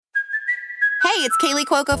Hey, it's Kaylee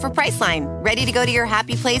Cuoco for Priceline. Ready to go to your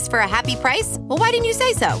happy place for a happy price? Well, why didn't you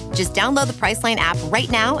say so? Just download the Priceline app right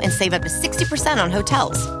now and save up to 60% on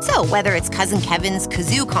hotels. So whether it's Cousin Kevin's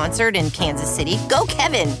Kazoo Concert in Kansas City, go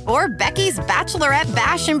Kevin, or Becky's Bachelorette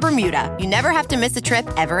Bash in Bermuda, you never have to miss a trip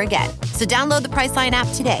ever again. So download the Priceline app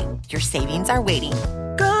today. Your savings are waiting.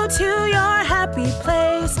 Go to your happy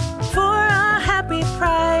place for a happy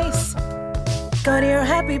price. Go to your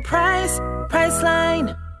happy price,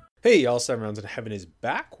 Priceline. Hey, y'all, 7 Rounds in Heaven is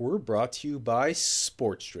back. We're brought to you by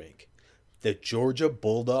Sports Drink. The Georgia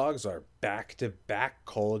Bulldogs are back-to-back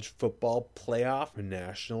college football playoff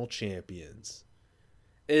national champions.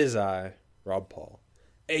 It is I, Rob Paul,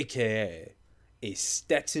 a.k.a. a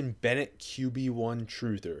Stetson Bennett QB1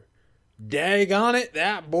 truther. Daggone it,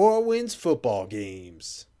 that boy wins football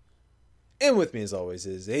games. And with me, as always,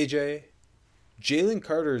 is AJ. Jalen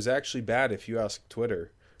Carter is actually bad if you ask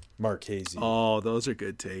Twitter. Marchese. Oh, those are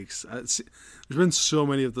good takes. There's been so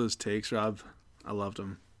many of those takes, Rob. I loved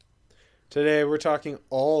them. Today, we're talking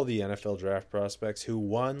all the NFL draft prospects who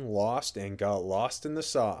won, lost, and got lost in the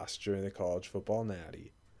sauce during the college football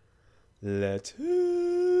natty. Let's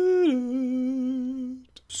hit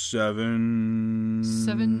it. Seven.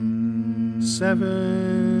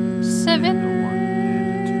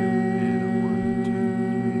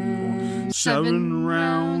 7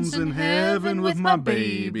 rounds in heaven with my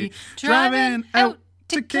baby, driving out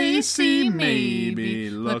to KC maybe,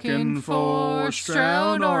 looking for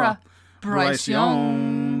Stroud or a Bryce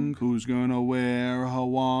Young. Who's gonna wear a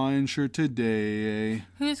Hawaiian shirt today?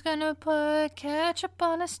 Who's gonna put ketchup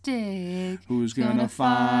on a stick? Who's gonna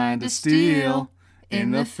find a steal in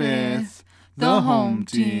the fifth? The home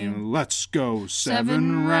team. Let's go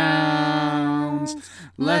 7 rounds.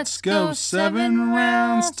 Let's go 7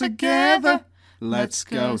 rounds together. Let's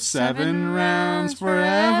go 7 rounds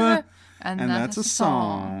forever. And that's a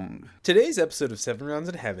song. Today's episode of 7 Rounds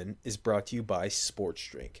in Heaven is brought to you by Sports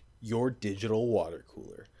Drink, your digital water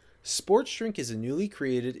cooler. Sports Drink is a newly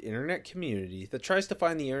created internet community that tries to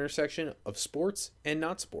find the intersection of sports and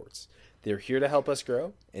not sports. They're here to help us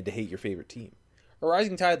grow and to hate your favorite team. A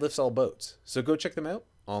rising tide lifts all boats, so go check them out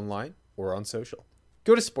online or on social.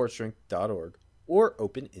 Go to sportsdrink.org or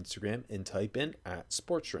open Instagram and type in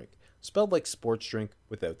 @sportsdrink, spelled like sports drink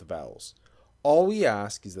without the vowels. All we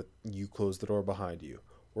ask is that you close the door behind you.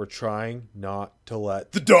 We're trying not to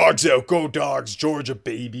let the dogs out. Go Dogs, Georgia,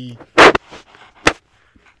 baby.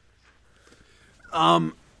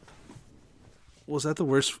 Was that the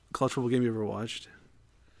worst college football game you ever watched?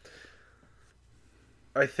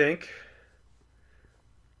 I think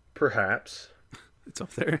perhaps It's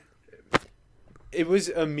up there. it was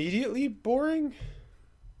immediately boring.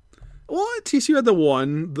 Well, TCU had the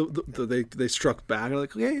one. They struck back.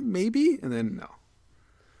 Like, okay, maybe, and then no.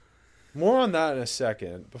 More on that in a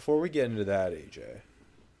second. Before we get into that, AJ,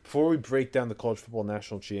 before we break down the college football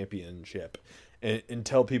national championship and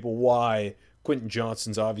tell people why Quentin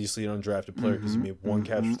Johnston's obviously an undrafted player because he made one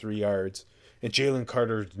catch for 3 yards, and Jalen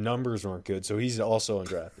Carter's numbers weren't good, so he's also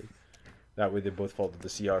undrafted. That way, they both fall to the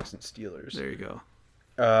Seahawks and Steelers. There you go.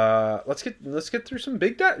 Let's get through some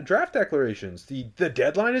big draft declarations. The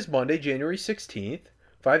deadline is Monday, January 16th,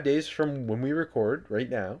 5 days from when we record right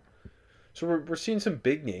now. So we're seeing some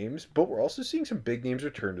big names, but we're also seeing some big names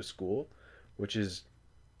return to school, which is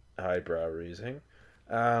eyebrow raising.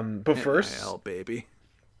 But first, NIL, baby.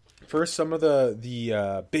 First, some of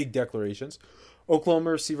the big declarations.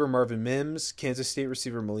 Oklahoma receiver Marvin Mims, Kansas State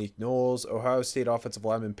receiver Malik Knowles, Ohio State offensive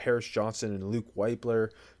lineman Paris Johnson and Luke Weipler,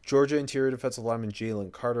 Georgia interior defensive lineman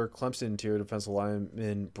Jalen Carter, Clemson interior defensive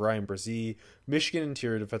lineman Brian Brzee, Michigan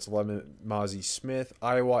interior defensive lineman Mozzie Smith,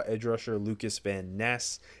 Iowa edge rusher Lucas Van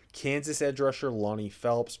Ness, Kansas edge rusher Lonnie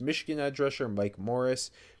Phelps, Michigan edge rusher Mike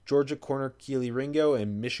Morris, Georgia corner Keely Ringo,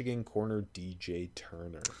 and Michigan corner DJ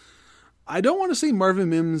Turner. I don't want to say Marvin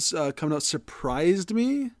Mims coming out surprised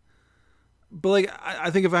me. But like,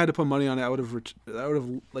 I think if I had to put money on it, I would have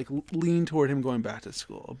like leaned toward him going back to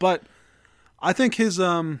school. But I think his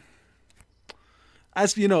as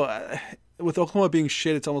you know, with Oklahoma being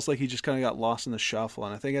shit, it's almost like he just kind of got lost in the shuffle.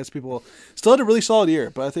 And I think as people still had a really solid year,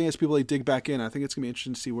 but I think as people like dig back in, I think it's gonna be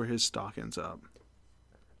interesting to see where his stock ends up.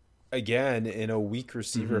 Again, in a weak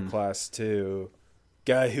receiver class too,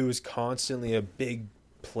 guy who was constantly a big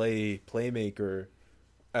playmaker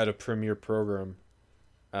at a premier program.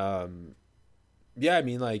 Yeah, I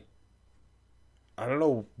mean, like, I don't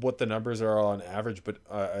know what the numbers are on average, but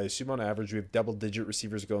I assume on average we have double-digit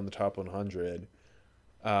receivers go in the top 100.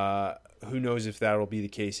 Who knows if that'll be the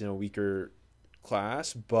case in a weaker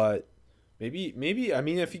class, but maybe. I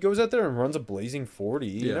mean, if he goes out there and runs a blazing 40,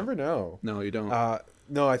 you never know. No, you don't.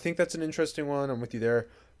 No, I think that's an interesting one. I'm with you there.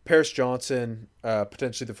 Paris Johnson,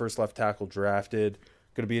 potentially the first left tackle drafted.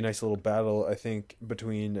 Going to be a nice little battle, I think,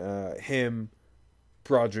 between him,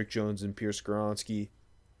 Broderick Jones, and Pierce Skoronsky.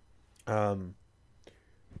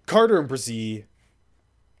 Carter and Brzee,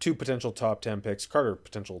 2 potential top 10 picks. Carter,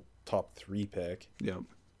 potential top 3 pick. Yep.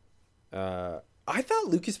 I thought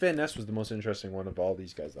Lucas Van Ness was the most interesting one of all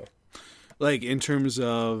these guys, though. Like, in terms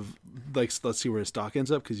of, like, let's see where his stock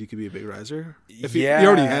ends up, because he could be a big riser. If Yeah. he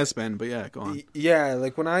already has been, but yeah, go on. Yeah,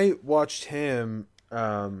 like, when I watched him,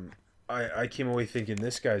 I came away thinking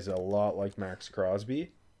this guy's a lot like Max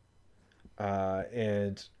Crosby.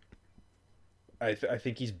 And I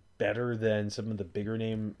think he's better than some of the bigger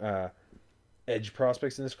name edge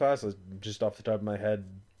prospects in this class. Just off the top of my head,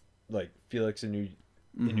 like Felix Inudike,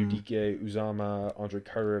 Uzama, Andre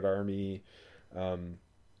Carter at Army,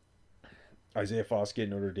 Isaiah Foskett at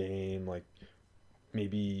Notre Dame. Like,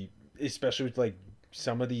 maybe, especially with like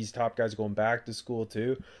some of these top guys going back to school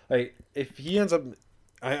too. Like, if he ends up,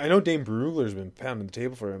 I know Dane Brugler's been pounding the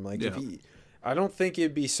table for him. Like, I don't think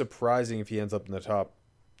it'd be surprising if he ends up in the top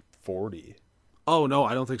 40. Oh no,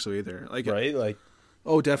 I don't think so either. Like, right? Like,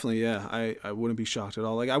 oh, definitely, yeah. I wouldn't be shocked at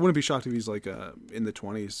all. Like, I wouldn't be shocked if he's like in the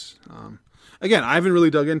 20s. Again, I haven't really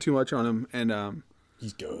dug in too much on him, and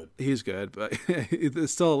he's good. He's good, but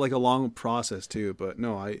it's still like a long process too. But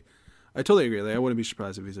no, I totally agree. Like, I wouldn't be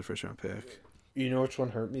surprised if he's a first round pick. You know which one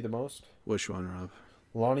hurt me the most? Which one, Rob?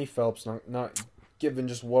 Lonnie Phelps not given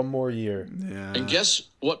just one more year. Yeah. And guess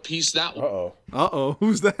what piece that was? Uh-oh.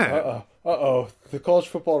 Who's that? Uh-oh. The College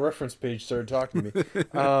Football Reference page started talking to me.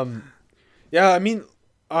 Yeah, I mean,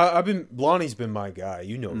 Lonnie's been my guy.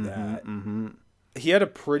 You know that. Mm-hmm. He had a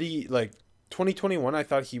pretty, like, 2021, I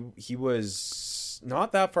thought he was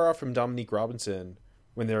not that far off from Dominique Robinson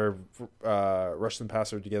when they were rushing the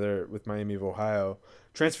passer together with Miami of Ohio.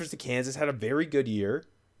 Transfers to Kansas, had a very good year,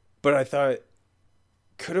 but I thought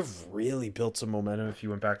could have really built some momentum if he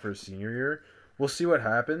went back for his senior year. We'll see what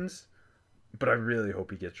happens, but I really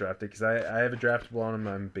hope he gets drafted because I have a draftable on him.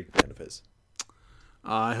 I'm a big fan of his.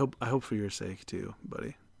 I hope for your sake too,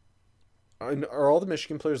 buddy. Are all the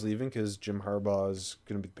Michigan players leaving because Jim Harbaugh is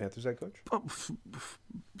going to be the Panthers head coach?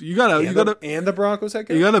 You got and the Broncos head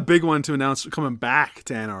coach. You got a big one to announce coming back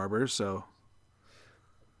to Ann Arbor, so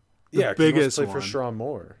the biggest play one for Sharon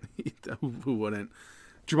Moore. Who wouldn't?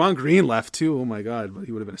 Jamon Green left too. Oh my god, but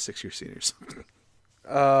he would have been a 6-year senior.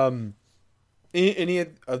 Any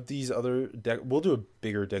of these other we'll do a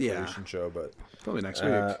bigger declaration show, but probably next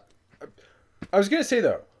week. I was gonna say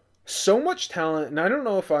though, so much talent, and I don't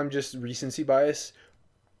know if I'm just recency bias.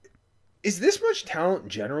 Is this much talent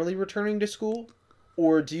generally returning to school,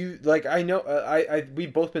 or do you like? I know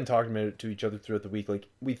we've both been talking about it to each other throughout the week. Like,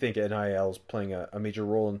 we think NIL is playing a major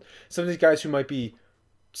role in some of these guys who might be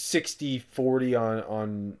 60-40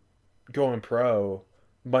 on going pro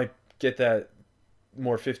might get that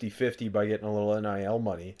more 50-50 by getting a little NIL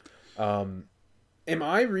money. Am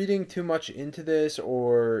I reading too much into this,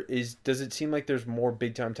 or does it seem like there's more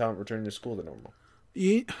big time talent returning to school than normal?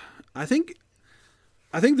 Yeah, I think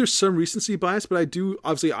there's some recency bias, but I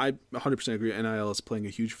 100% agree NIL is playing a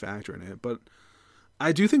huge factor in it. But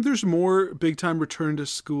I do think there's more big time return to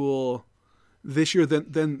school this year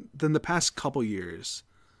than the past couple years.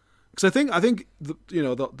 Because I think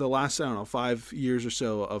the last 5 years or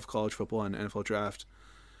so of college football and NFL draft,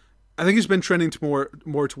 I think it's been trending to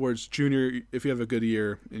more towards junior. If you have a good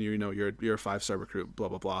year and you're a 5-star recruit, blah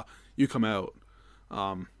blah blah, you come out.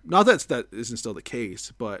 Not that isn't still the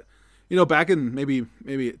case, but back in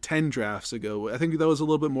maybe 10 drafts ago, I think that was a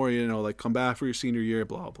little bit more like come back for your senior year,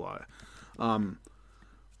 blah blah.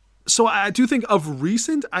 So I do think of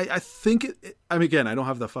recent, I think again, I don't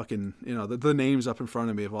have the fucking, the names up in front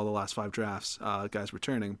of me of all the last 5 drafts, guys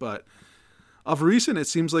returning, but of recent, it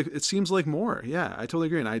seems like more. Yeah, I totally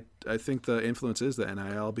agree. And I think the influence is the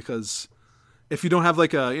NIL, because if you don't have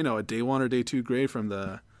like a day 1 or day 2 grade from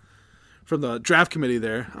the draft committee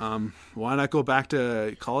there, why not go back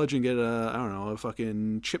to college and get a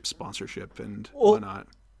fucking chip sponsorship and whatnot.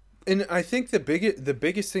 And I think the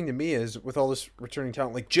biggest thing to me is with all this returning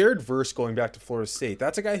talent, like Jared Verse going back to Florida State.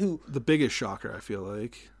 That's a guy who the biggest shocker, I feel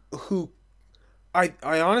like, who I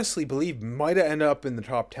honestly believe might have ended up in the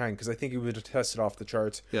top 10 because I think he would have tested off the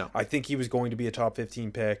charts. Yeah, I think he was going to be a top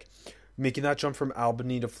 15 pick. Making that jump from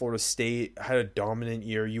Albany to Florida State, had a dominant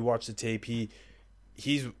year. You watch the tape,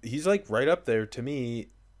 he's like right up there to me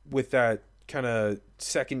with that kind of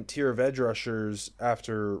second tier of edge rushers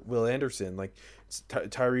after Will Anderson. Like, it's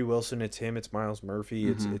Tyree Wilson, it's him, it's Miles Murphy,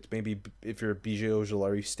 it's maybe if you're a BJ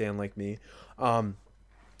Ojolari stan like me.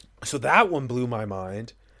 So that one blew my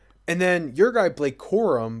mind. And then your guy Blake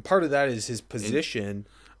Corum, part of that is his position.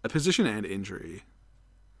 A position and injury.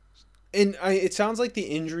 it sounds like the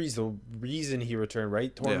injury's the reason he returned,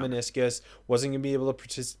 right? Torn meniscus, wasn't going to be able to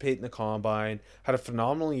participate in the combine, had a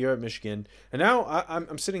phenomenal year at Michigan. And now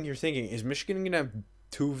I'm sitting here thinking, is Michigan going to have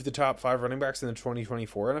 2 of the top 5 running backs in the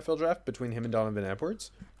 2024 NFL draft between him and Donovan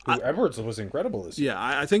Edwards? Edwards was incredible this year.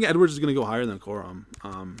 Yeah, I think Edwards is going to go higher than Corum.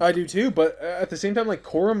 I do too, but at the same time, like,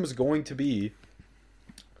 Corum was going to be...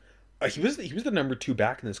 he was the number 2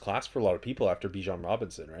 back in this class for a lot of people after Bijan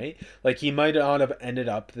Robinson, right? Like, he might not have ended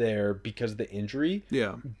up there because of the injury.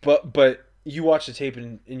 Yeah. But you watch the tape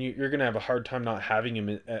and you're going to have a hard time not having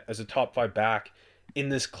him as a top 5 back in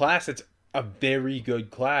this class. It's a very good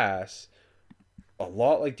class. A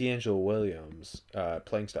lot like D'Angelo Williams,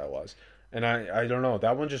 playing style was. And I don't know.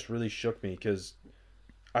 That one just really shook me because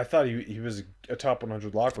I thought he was a top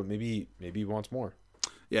 100 lock, but maybe he wants more.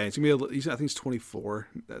 Yeah, he's gonna be. I think he's 24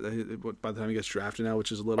 by the time he gets drafted now,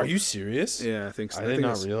 which is a little. Are you serious? Yeah, I think so. I did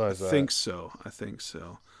not realize that. I think so.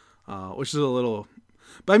 Which is a little.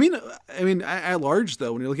 But I mean, at large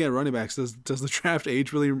though, when you're looking at running backs, does the draft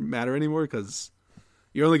age really matter anymore? Because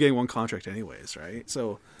you're only getting one contract anyways, right?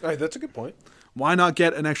 So. All right, that's a good point. Why not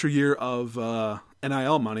get an extra year of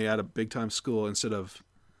NIL money at a big time school instead of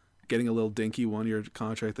getting a little dinky 1-year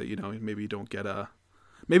contract that maybe you don't get a.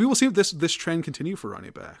 Maybe we'll see if this trend continue for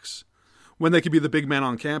running backs when they could be the big man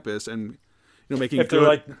on campus and making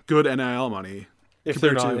good NIL money. If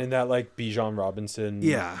they're not in that like Bijan Robinson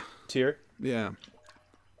tier. Yeah.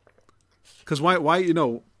 Because why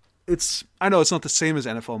it's I know it's not the same as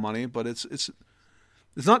NFL money, but it's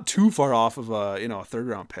not too far off of a 3rd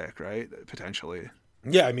round pick, right? Potentially.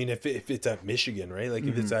 Yeah, I mean if it's at Michigan, right? Like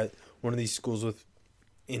if it's at one of these schools with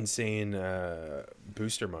insane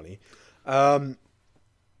booster money.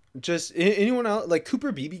 Just anyone else like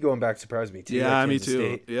Cooper Beebe going back surprised me too. Yeah, like me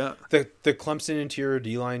too. State. Yeah, the Clemson interior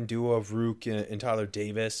D-line duo of Rook and Tyler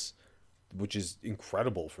Davis, which is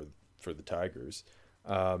incredible for the Tigers.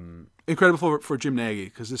 Incredible for Jim Nagy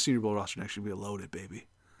because this Senior Bowl roster next year will be loaded, baby.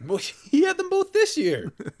 Well, he had them both this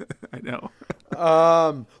year. I know.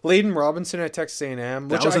 Layden Robinson at Texas A&M,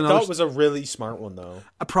 which I thought was a really smart one though.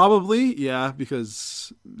 Probably, yeah,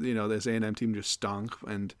 because this A&M team just stunk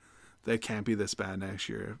and. They can't be this bad next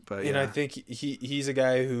year, but and I think he's a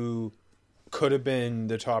guy who could have been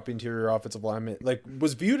the top interior offensive lineman, like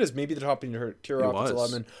was viewed as maybe the top interior offensive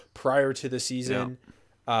lineman prior to the season.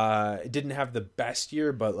 Yeah. Didn't have the best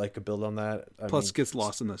year, but like a build on that. Plus, gets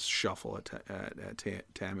lost in the shuffle at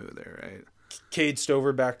TAMU there, right? Cade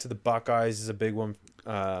Stover back to the Buckeyes is a big one.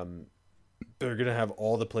 They're gonna have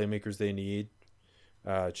all the playmakers they need.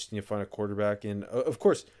 Just need to find a quarterback, and of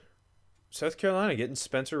course. South Carolina getting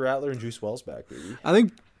Spencer Rattler and Juice Wells back, baby.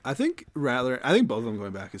 I think Rattler. I think both of them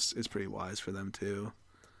going back is pretty wise for them too.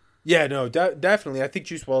 Yeah, no, definitely. I think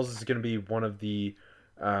Juice Wells is going to be one of the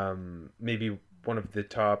maybe one of the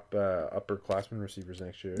top upperclassmen receivers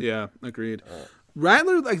next year. Yeah, agreed.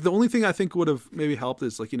 Rattler, like the only thing I think would have maybe helped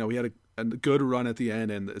is like we had a good run at the end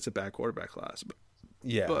and it's a bad quarterback class.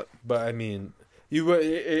 But I mean,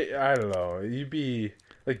 I don't know. You'd be.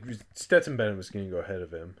 Like Stetson Bennett was going to go ahead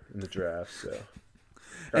of him in the draft, so.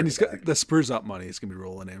 And he's got the Spurs up money. Is going to be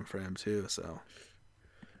rolling in for him too. So.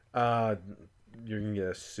 You're going to get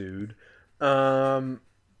us sued. Friend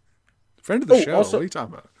of the show. Also, what are you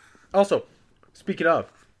talking about? Also, speaking of,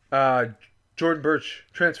 Jordan Birch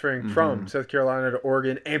transferring from South Carolina to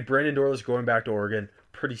Oregon, and Brandon Dorlus going back to Oregon.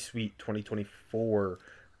 Pretty sweet 2024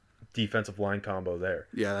 defensive line combo there.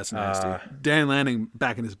 Yeah, that's nasty. Dan Lanning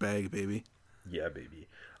back in his bag, baby. Yeah, baby.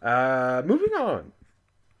 Moving on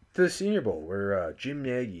to the Senior Bowl, where Jim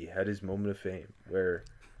Nagy had his moment of fame, where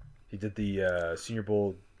he did the Senior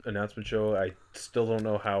Bowl announcement show. I still don't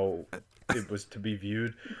know how it was to be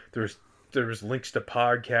viewed. There was links to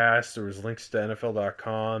podcasts. There was links to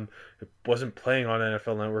NFL.com. It wasn't playing on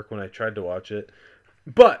NFL Network when I tried to watch it.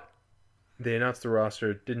 But they announced the roster.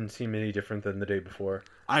 It didn't seem any different than the day before.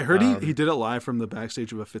 I heard he did it live from the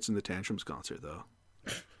backstage of a Fits in the Tantrums concert, though.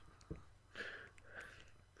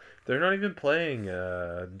 They're not even playing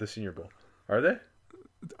the Senior Bowl, are they?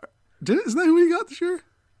 Isn't that who he got this year?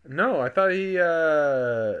 No, I thought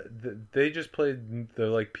they just played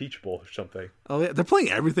the Peach Bowl or something. Oh yeah, they're playing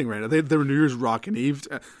everything right now. They're New Year's Rockin' Eve.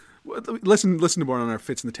 Listen to more on our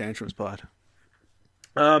Fits in the Tantrums pod.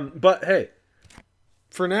 But hey,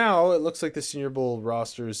 for now it looks like the Senior Bowl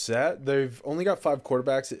roster is set. They've only got 5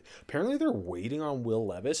 quarterbacks. Apparently they're waiting on Will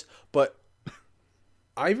Levis, but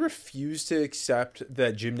I refuse to accept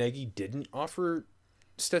that Jim Nagy didn't offer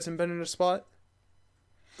Stetson Bennett a spot.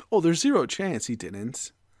 Oh, there's zero chance he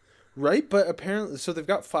didn't. Right? But apparently, so they've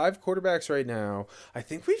got 5 quarterbacks right now. I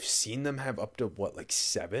think we've seen them have up to,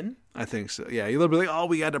 7? I think so. Yeah, you'll be like,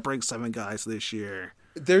 we had to bring 7 guys this year.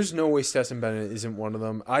 There's no way Stetson Bennett isn't one of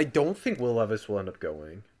them. I don't think Will Levis will end up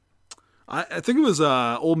going. I think it was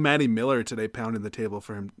old Matty Miller today pounding the table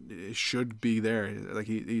for him. It should be there. Like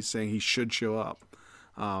he's saying he should show up.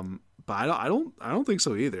 But I don't think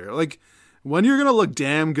so either. Like when you're gonna look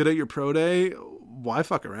damn good at your pro day, why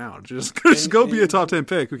fuck around? Just go be a top 10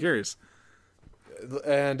 pick. Who cares?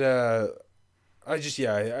 And I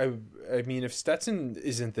mean, if Stetson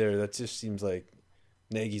isn't there, that just seems like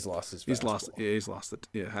Nagy's lost his fastball. He's lost it.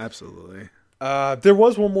 Yeah, absolutely. There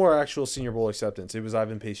was one more actual Senior Bowl acceptance. It was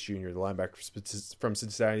Ivan Pace Jr., the linebacker from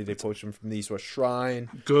Cincinnati. They poached him from the East West Shrine.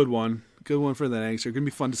 Good one for that youngster. It's gonna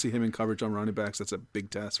be fun to see him in coverage on running backs. That's a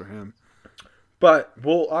big task for him. But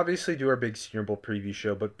we'll obviously do our big Senior Bowl preview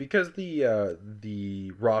show. But because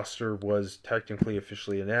the roster was technically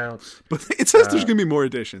officially announced, but it says there's gonna be more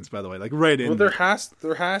additions. By the way, like right in. Well, there has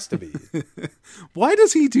to be. Why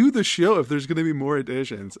does he do the show if there's gonna be more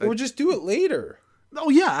additions? We'll just do it later. Oh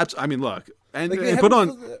yeah, I mean, look, and put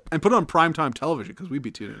on primetime television because we'd be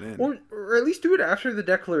tuning in, or at least do it after the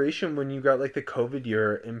declaration when you got like the COVID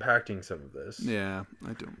year impacting some of this. Yeah,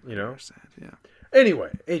 I do. Understand. Yeah. Anyway,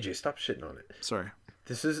 AJ, stop shitting on it. Sorry.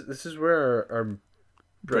 This is where our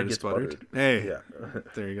bread gets buttered. Hey, yeah.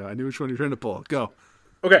 There you go. I knew which one you're trying to pull. Go.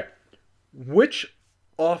 Okay, which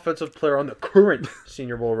offensive player on the current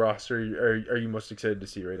Senior Bowl roster are you most excited to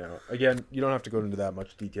see right now? Again, you don't have to go into that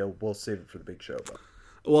much detail. We'll save it for the big show. But.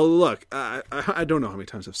 Well, look, I don't know how many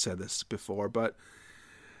times I've said this before, but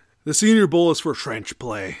the Senior Bowl is for trench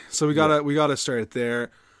play, so we gotta start it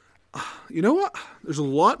there. You know what? There's a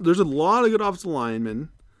lot of good offensive linemen.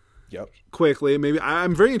 Yep. Quickly, maybe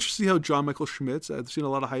I'm very interested to see how John Michael Schmitz. I've seen a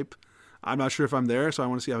lot of hype. I'm not sure if I'm there, so I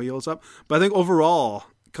want to see how he holds up. But I think overall,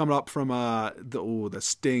 coming up from the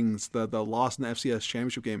Stings, the loss in the FCS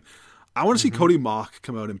championship game, I want to see Cody Mock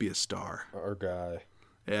come out and be a star. Our guy.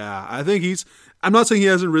 Yeah, I think I'm not saying he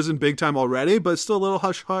hasn't risen big time already, but still a little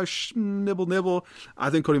hush, nibble. I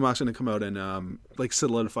think Cody Mock's going to come out and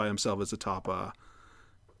solidify himself as a top,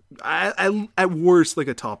 at worst, like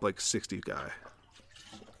a top 60 guy.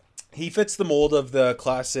 He fits the mold of the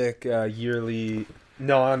classic yearly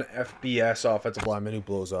non-FBS offensive lineman who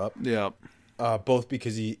blows up. Yeah. Both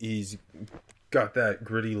because he's got that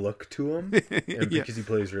gritty look to him and because he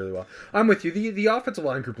plays really well. I'm with you. The offensive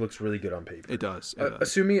line group looks really good on paper. It does.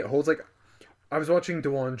 Assuming it holds. I was watching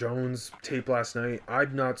DeJuan Jones tape last night.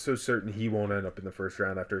 I'm not so certain he won't end up in the first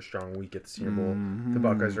round after a strong week at the Senior Bowl. The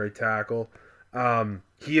Buckeyes right tackle.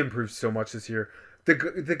 He improved so much this year.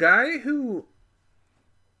 The guy who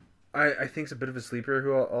I think is a bit of a sleeper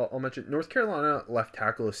who I'll mention, North Carolina left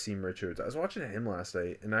tackle Asim Richards. I was watching him last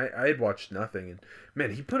night, and I had watched nothing. And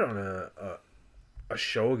man, he put on a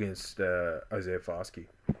show against Isaiah Foskey.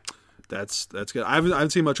 That's good. I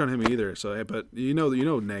haven't seen much on him either. So, but you know,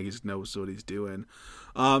 Nagy knows what he's doing.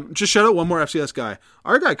 Just shout out one more FCS guy.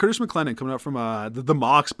 Our guy Curtis McLennan coming up from the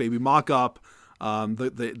Mocs, baby, mock up.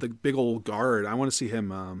 The big old guard. I want to see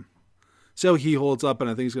him. See how he holds up, and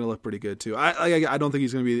I think he's going to look pretty good too. I don't think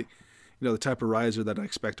he's going to be, the type of riser that I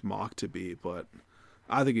expect Mock to be, but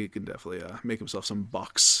I think he can definitely make himself some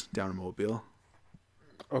bucks down in Mobile.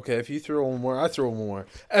 Okay, if you throw one more, I throw one more.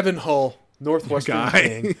 Evan Hull, Northwestern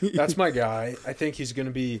King. That's my guy. I think he's going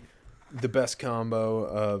to be the best combo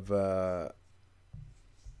of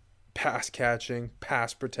pass catching,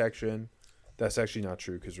 pass protection. That's actually not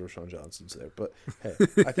true because Roschon Johnson's there. But, hey,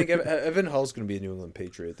 I think Evan Hull's going to be a New England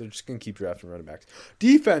Patriot. They're just going to keep drafting running backs.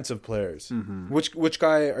 Defensive players. Mm-hmm. Which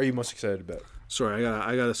guy are you most excited about? Sorry,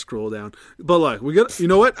 I gotta scroll down. But, look, you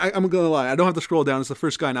know what? I'm going to lie. I don't have to scroll down. It's the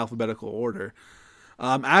first guy in alphabetical order.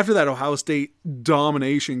 After that Ohio State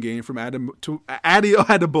domination game from Adio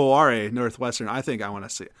Adeboare, Northwestern, I think I want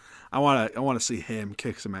to see him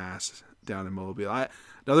kick some ass down in Mobile.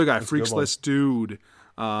 Another guy, Freaksless dude.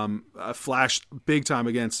 Flashed big time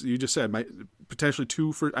against, you just said, potentially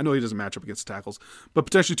I know he doesn't match up against tackles, but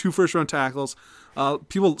potentially 2 first-round tackles.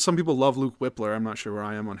 Some people love Luke Whippler. I'm not sure where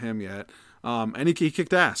I am on him yet. And he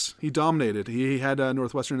kicked ass. He dominated. He had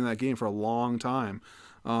Northwestern in that game for a long time.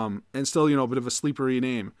 And still, a bit of a sleepery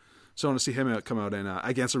name. So I want to see him come out and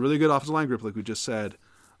against a really good offensive line group like we just said,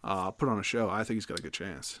 put on a show. I think he's got a good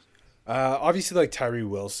chance. Obviously, Tyree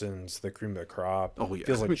Wilson's the cream of the crop. Oh, yeah.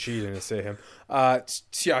 Feels like cheating to say him.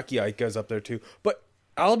 Siaki Ika's up there, too. But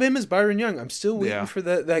Alabama's Byron Young. I'm still waiting for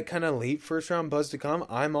that kind of late first-round buzz to come.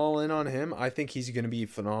 I'm all in on him. I think he's going to be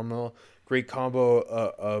phenomenal. Great combo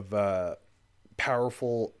of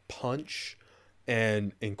powerful punch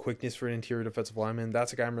and quickness for an interior defensive lineman.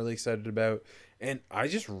 That's a guy I'm really excited about. And I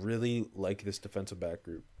just really like this defensive back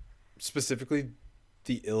group, specifically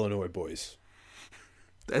the Illinois boys.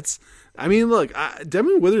 Look,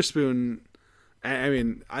 Devin Witherspoon I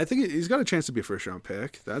mean, I think he's got a chance to be a first-round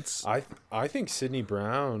pick. I think Sidney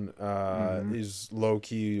Brown is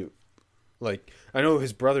low-key. Like, I know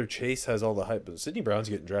his brother Chase has all the hype, but Sidney Brown's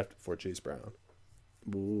getting drafted before Chase Brown.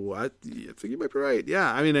 Ooh, I think you might be right.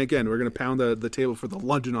 Yeah, I mean, again, we're going to pound the table for the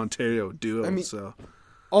London, Ontario duo. I mean, so.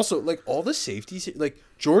 Also, like, all the safeties, like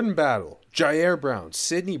Jordan Battle, Jair Brown,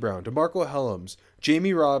 Sidney Brown, DeMarco Helms,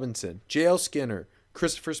 Jamie Robinson, J.L. Skinner,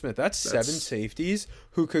 Christopher Smith. That's 7 safeties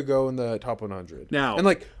who could go in the top 100. Now, and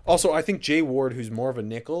like, also, I think Jay Ward, who's more of a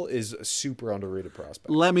nickel, is a super underrated prospect.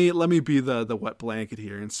 Let me be the wet blanket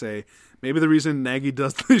here and say maybe the reason Nagy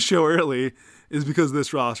does the show early is because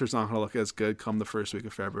this roster's not going to look as good come the first week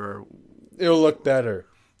of February. It'll look better.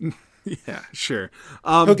 Yeah, sure.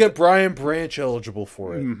 He'll get Brian Branch eligible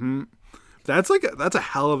for it. Mm-hmm. That's a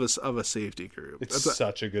hell of a safety group. It's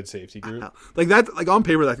such a good safety group. Like that, like on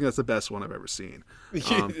paper, I think that's the best one I've ever seen. Is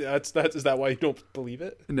that why you don't believe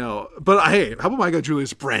it? No, but hey, how about my guy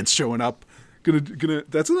Julius Brents showing up? Gonna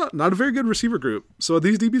that's not a very good receiver group. So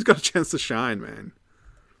these DBs got a chance to shine, man.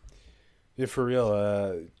 Yeah, for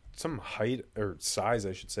real. Some height or size,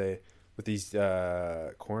 I should say, with these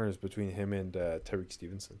corners between him and Tyreek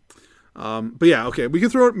Stevenson. But yeah, okay, we can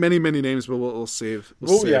throw out many names, but we'll save.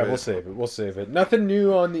 We'll save it. Nothing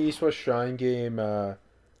new on the East West Shrine game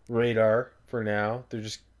radar for now. They're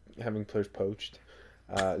just having players poached.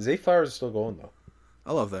 Zay Flowers is still going though.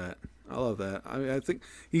 I love that. I mean, I think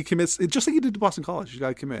he commits just like he did to Boston College. He's got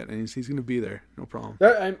to commit, and he's going to be there, no problem.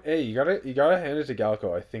 Hey, you gotta hand it to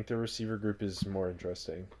Galco. I think the receiver group is more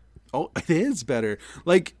interesting. Oh, it is better.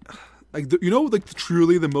 Like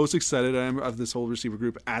truly the most excited I am of this whole receiver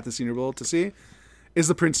group at the Senior Bowl to see is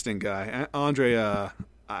the Princeton guy, Andre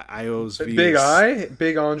Ios. Big Andre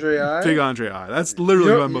I. Big Andre I. That's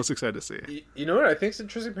literally what I'm most excited to see. You know what I think is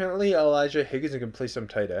interesting? Apparently, Elijah Higgins can play some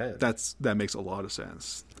tight end. That makes a lot of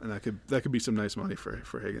sense, and that could be some nice money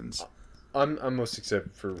for Higgins. I'm most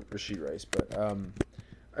excited for Rashid Rice, but I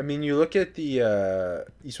mean, you look at the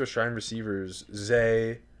East West Shrine receivers,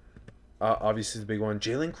 Zay. Obviously, the big one.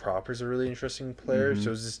 Jalen Cropper's a really interesting player.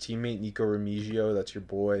 So is his teammate Nico Remigio. That's your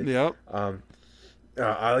boy. Yep.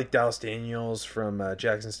 I like Dallas Daniels from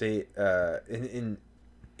Jackson State. In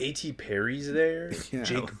A.T. Perry's there. Yeah.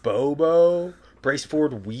 Jake Bobo. Bryce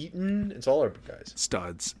Ford Wheaton. It's all our guys.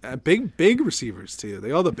 Studs. Big receivers, too.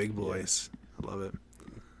 They all the big boys. Yeah. I love it.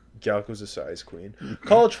 Galco's a size queen.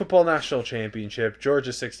 College Football National Championship.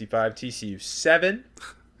 Georgia 65. TCU 7.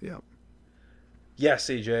 Yep. Yes,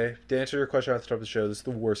 AJ. To answer your question off the top of the show, this is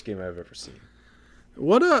the worst game I've ever seen.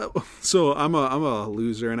 So I'm a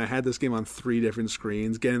loser, and I had this game on 3 different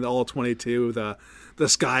screens, getting all 22, the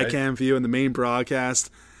Skycam view and the main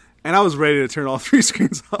broadcast, and I was ready to turn all 3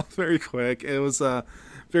 screens off very quick. It was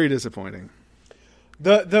very disappointing.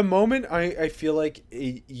 The moment I feel like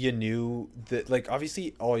you knew that, like,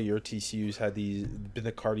 obviously all your TCUs had been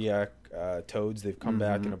the cardiac toads. They've come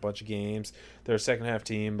back in a bunch of games. They're a second half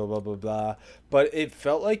team, blah, blah, blah, blah. But it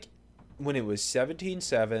felt like when it was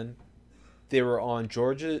 17-7, they were on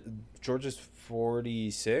Georgia's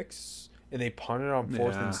 46, and they punted on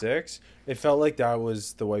 4th and 6. It felt like that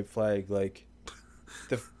was the white flag. Like,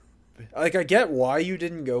 I get why you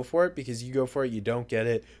didn't go for it, because you go for it, you don't get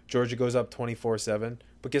it. Georgia goes up 24-7.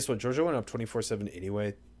 But guess what? Georgia went up 24-7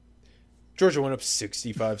 anyway. Georgia went up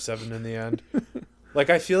 65-7 in the end. Like,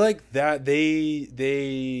 I feel like that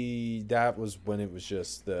that was when it was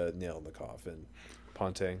just the nail in the coffin,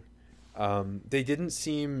 punting. They didn't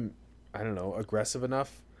seem, I don't know, aggressive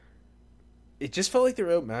enough. It just felt like they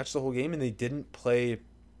were outmatched the whole game, and they didn't play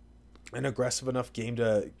an aggressive enough game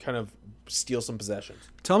to kind of steal some possessions.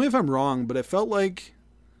 Tell me if I'm wrong, but it felt like,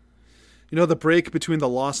 the break between the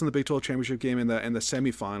loss in the Big 12 championship game and the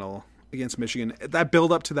semifinal against Michigan, that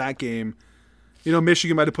build up to that game,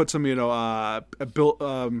 Michigan might have put some, material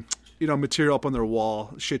up on their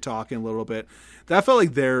wall, shit talking a little bit. That felt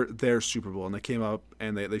like their Super Bowl, and they came up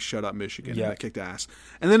and they shut up Michigan and they kicked ass.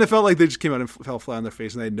 And then it felt like they just came out and fell flat on their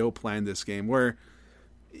face, and they had no plan this game. Where,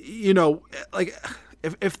 like,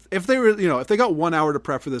 if they were, if they got 1 hour to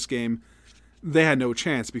prep for this game, they had no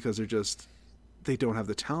chance because they don't have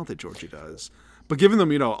the talent that Georgia does. But giving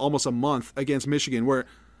them, almost a month against Michigan, where,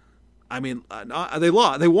 I mean, they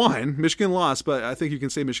won. Michigan lost, but I think you can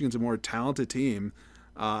say Michigan's a more talented team.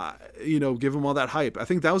 Give them all that hype. I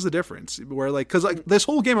think that was the difference. Where, like, because like this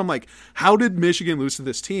whole game, I'm like, how did Michigan lose to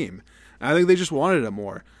this team? And I think they just wanted it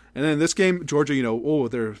more. And then this game, Georgia,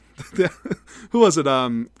 they're who was it?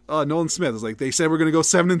 Nolan Smith was like, they said we're going to go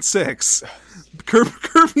 7-6.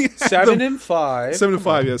 Kirby had 7-5.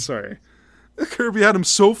 7-5. Yeah, sorry. Kirby had him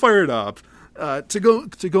so fired up to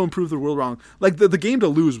go and prove the world wrong. Like the game to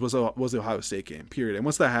lose was the Ohio State game. Period. And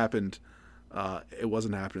once that happened, It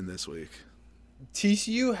wasn't happening this week.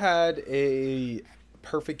 TCU had a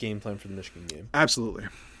perfect game plan for the Michigan game. Absolutely.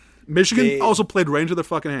 Michigan also played right into their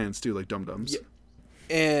fucking hands, too, like dum-dums. Yeah.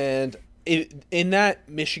 And in that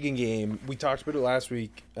Michigan game, we talked about it last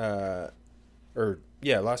week, last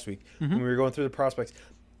week, when we were going through the prospects.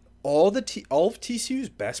 All of TCU's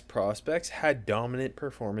best prospects had dominant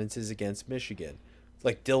performances against Michigan.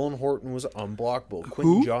 Like, Dylan Horton was unblockable.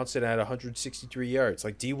 Quentin Johnson had 163 yards.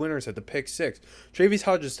 Like, D. Winters had the pick 6. Travis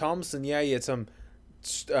Hodges-Tomlinson, he had some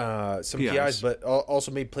PIs, but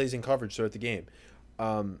also made plays in coverage throughout the game.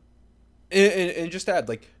 And just to add,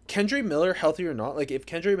 like, Kendre Miller, healthy or not, like, if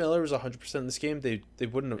Kendre Miller was 100% in this game, they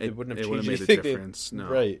wouldn't have changed made anything. a difference. No.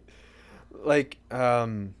 Right. Like,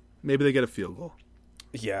 maybe they get a field goal.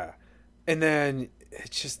 Yeah. And then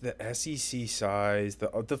it's just the SEC size.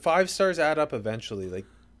 The 5 stars add up eventually. Like,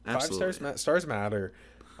 Absolutely. 5 stars matter.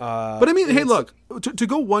 But I mean, hey, look, to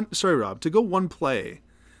go one play,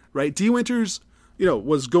 right? D. Winters,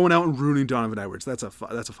 was going out and ruining Donovan Edwards. That's a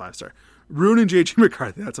 5-star. Ruining J.J.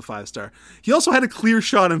 McCarthy. That's a 5-star. He also had a clear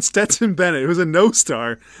shot on Stetson Bennett. It was a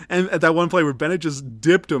no-star. And at that one play where Bennett just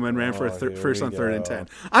dipped him and ran for a first on 3rd and 10.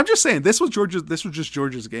 I'm just saying, this was just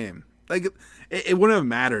Georgia's game. Like, it wouldn't have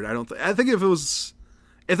mattered. I think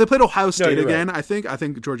if they played Ohio State again, right. I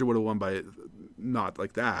think Georgia would have won by not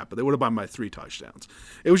like that, but they would have won by 3 touchdowns.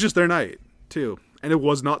 It was just their night too, and it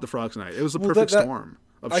was not the Frogs' night. It was a perfect storm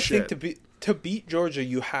of shit. I think to beat Georgia,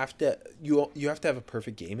 you have to have a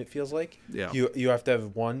perfect game. It feels like you have to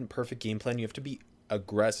have one perfect game plan. You have to be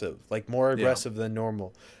aggressive, like more aggressive than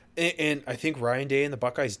normal. And I think Ryan Day and the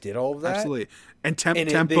Buckeyes did all of that. Absolutely. And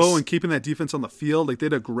tempo and keeping that defense on the field, like they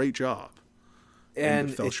did a great job. And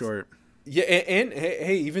it fell short. Yeah, and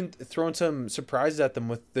hey, even throwing some surprises at them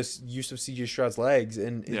with this use of CJ Stroud's legs,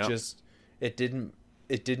 and it didn't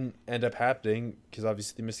end up happening because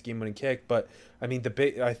obviously they missed the game-winning kick. But I mean,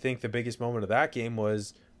 I think the biggest moment of that game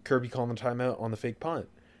was Kirby calling the timeout on the fake punt,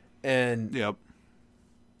 and 65-7,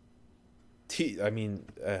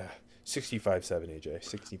 AJ.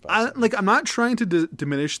 65. I'm not trying to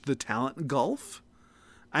diminish the talent gulf.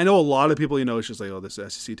 I know a lot of people, it's just like, oh, this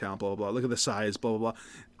SEC talent, blah, blah, blah. Look at the size, blah, blah, blah.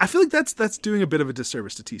 I feel like that's doing a bit of a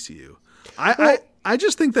disservice to TCU. I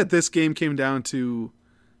just think that this game came down to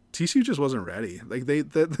TCU just wasn't ready. Like they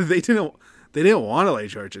didn't want to like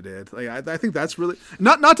Georgia did. Like I think that's really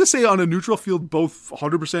not to say on a neutral field both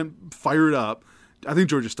 100% fired up. I think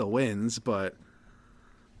Georgia still wins, but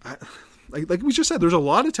like we just said, there's a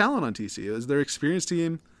lot of talent on TCU. It's their experienced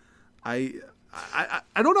team. I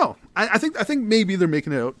don't know. I think maybe they're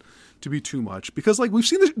making it out to be too much because like we've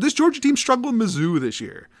seen this Georgia team struggle in Mizzou this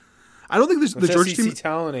year. I don't think the Georgia SEC team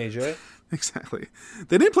talent, AJ. Exactly.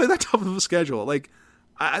 They didn't play that tough of a schedule. Like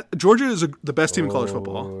Georgia is the best team in college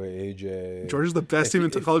football. AJ. Georgia's the best team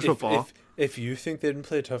in college football. If you think they didn't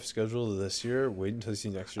play a tough schedule this year, wait until you see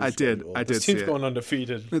next year's schedule. I did. This team's going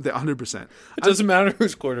undefeated. 100%. It doesn't matter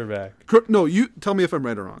who's quarterback. No, you tell me if I'm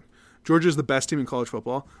right or wrong. Georgia's the best team in college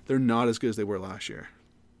football. They're not as good as they were last year.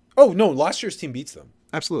 Oh, no. Last year's team beats them.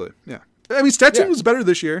 Absolutely. Yeah. I mean, Stetson was better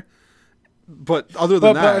this year. But other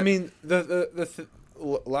than that. But, I mean,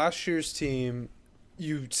 last year's team,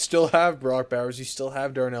 you still have Brock Bowers. You still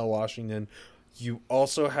have Darnell Washington. You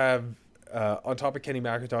also have, on top of Kenny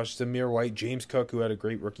McIntosh, Zamir White, James Cook, who had a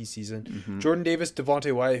great rookie season. Mm-hmm. Jordan Davis,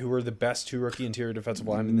 Devontae Wyatt, who were the best 2 rookie interior defensive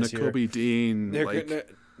linemen this year. Nakobe Dean.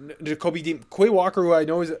 Nakobe Dean. Quay Walker, who I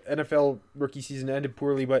know his NFL rookie season ended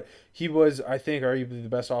poorly, but he was, I think, arguably the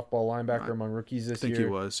best off-ball linebacker among rookies this year. I think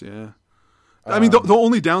he was, yeah. I mean, the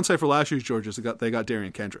only downside for last year's Georgia is they got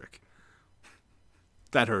Darian Kendrick.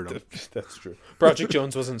 That hurt him. That's true. Broderick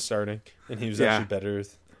Jones wasn't starting, and he was actually better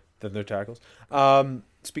than their tackles.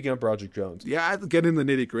 Speaking of Broderick Jones. Yeah, get in the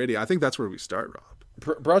nitty-gritty. I think that's where we start,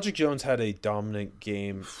 Rob. Broderick Jones had a dominant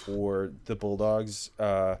game for the Bulldogs.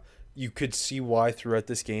 You could see why throughout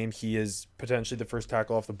this game he is potentially the first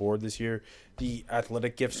tackle off the board this year. The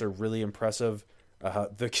athletic gifts are really impressive.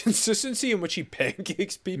 The consistency in which he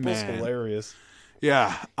pancakes people is hilarious.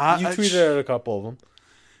 Yeah. You tweeted out a couple of them.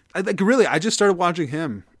 I just started watching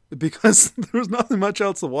him because there was nothing much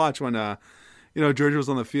else to watch when Georgia was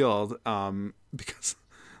on the field.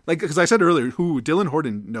 Because I said earlier, Dylan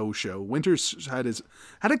Horton no show. Winters had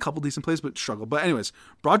a couple decent plays but struggled. But anyways,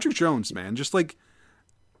 Broderick Jones, man, just like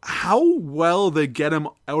how well they get him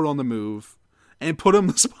out on the move and put him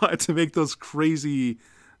in the spot to make those crazy,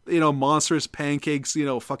 monstrous pancakes,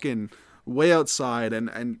 fucking way outside,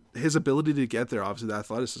 and his ability to get there, obviously the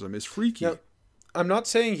athleticism is freaky. Now, I'm not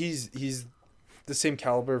saying he's the same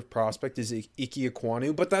caliber of prospect as Ike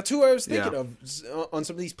Ekwonu, but that's who I was thinking of on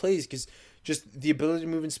some of these plays because just the ability to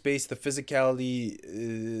move in space, the physicality,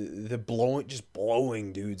 the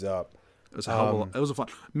blowing dudes up. It was it was a fun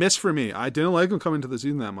miss for me. I didn't like him coming into the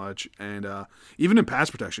season that much, and even in pass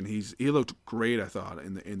protection, he looked great. I thought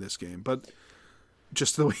in this game, but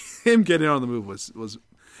just the way him getting on the move was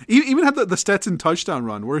even had the Stetson touchdown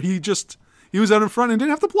run where he was out in front and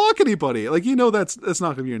didn't have to block anybody. Like that's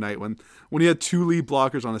not going to be your night when you had 2 lead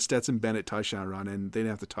blockers on a Stetson Bennett touchdown run and they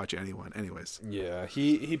didn't have to touch anyone. Anyways, yeah,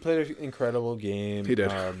 he played an incredible game. He did.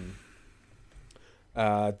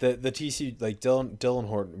 The TC Dylan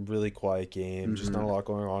Horton, really quiet game. Just not a lot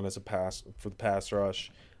going on for the pass rush.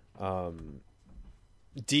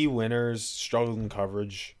 D Winners struggled in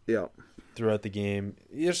coverage. Yeah. Throughout the game,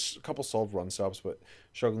 just a couple solid run stops, but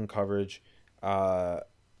struggling coverage.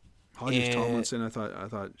 Hodges Tomlinson, I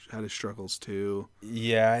thought had his struggles too.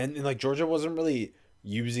 Yeah, and like Georgia wasn't really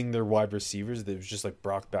using their wide receivers. It was just like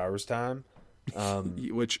Brock Bowers time,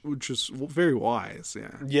 which was very wise.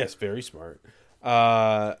 Yeah. Yes, very smart.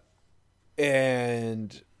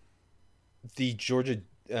 And the Georgia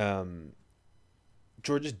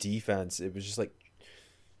defense, it was just like,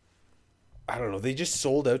 I don't know, they just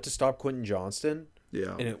sold out to stop Quentin Johnston.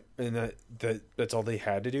 Yeah. And that's all they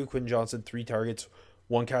had to do. Quentin Johnston, 3 targets,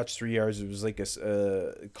 1 catch, 3 yards. It was like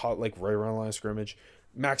caught like right around the line of scrimmage.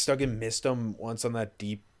 Max Duggan missed him once on that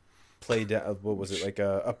deep play. What was it, like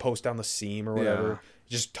a post down the seam or whatever? Yeah.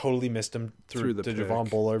 Just totally missed him through to Javon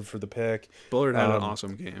Bullard for the pick. Bullard had an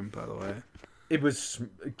awesome game, by the way. It was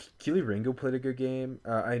Keely Ringo played a good game.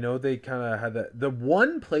 I know they kind of had that. The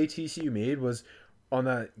one play TCU made was on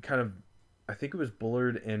that kind of, I think it was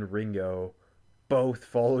Bullard and Ringo both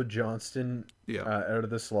followed Johnston out of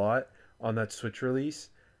the slot on that switch release,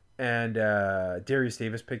 and Darius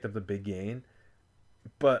Davis picked up the big gain.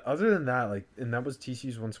 But other than that, and that was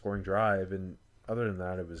TCU's one scoring drive, and other than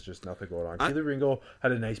that, it was just nothing going on. Keely Ringo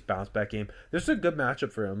had a nice bounce back game. This is a good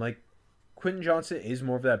matchup for him. Like, Quentin Johnston is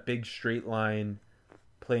more of that big straight line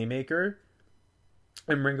playmaker,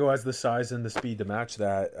 and Ringo has the size and the speed to match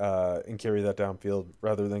that and carry that downfield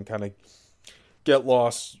rather than kind of get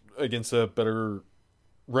lost against a better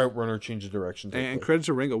route runner, change of direction. And credit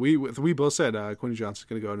to Ringo. We both said Quentin Johnston's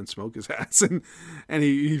going to go out and smoke his ass, and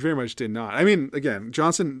he very much did not. I mean, again,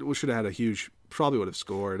 Johnson should have had a huge, probably would have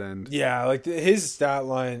scored. And yeah, like his stat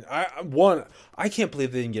line, I can't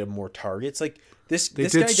believe they didn't get him more targets. Like this guy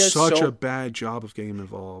does such a bad job of getting him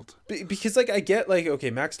involved. Because like I get like, okay,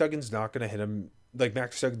 Max Duggan's not going to hit him. Like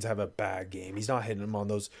Max Duggan's have a bad game. He's not hitting him on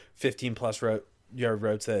those 15+ yard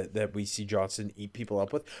routes that we see Johnson eat people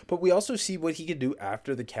up with, but we also see what he can do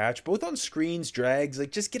after the catch, both on screens, drags,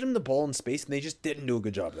 like just get him the ball in space, and they just didn't do a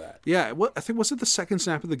good job of that. Yeah, I think was it the second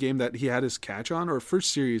snap of the game that he had his catch on, or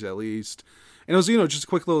first series at least, and it was just a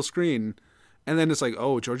quick little screen, and then it's like,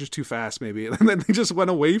 oh, Georgia's too fast maybe, and then they just went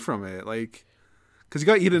away from it, like because he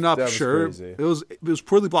got eaten up. Sure, crazy. It was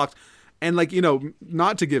poorly blocked, and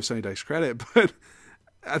not to give Sonny Dykes credit, but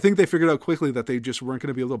I think they figured out quickly that they just weren't going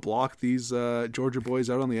to be able to block these Georgia boys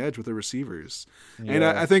out on the edge with their receivers. Yeah. And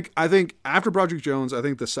I think after Broderick Jones, I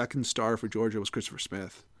think the second star for Georgia was Christopher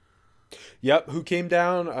Smith. Yep, who came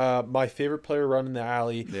down? My favorite player running the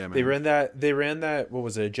alley. Yeah, man. They ran that. What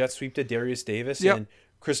was it? A jet sweep to Darius Davis, and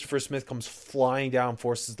Christopher Smith comes flying down,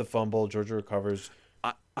 forces the fumble. Georgia recovers.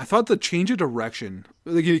 I thought the change of direction,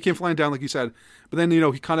 like he came flying down, like you said, but then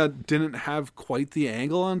he kind of didn't have quite the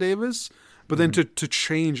angle on Davis. But then to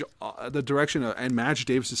change the direction and match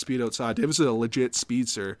Davis' speed outside, Davis is a legit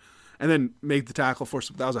speedster, and then make the tackle for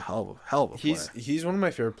that was a hell of a play. He's one of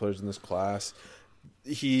my favorite players in this class.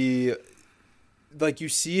 He, like you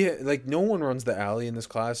see, like no one runs the alley in this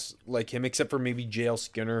class like him, except for maybe JL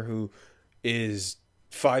Skinner, who is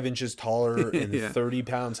 5 inches taller and 30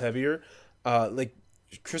 pounds heavier. Like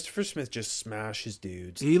Christopher Smith just smashes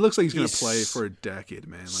dudes. He looks like he's going to play for a decade,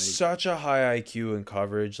 man. Like, such a high IQ in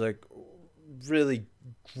coverage, like. Really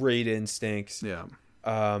great instincts. Yeah.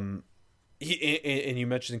 He and you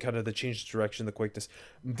mentioned kind of the change of direction, the quickness.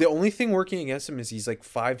 The only thing working against him is he's like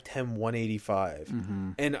 5'10", 185.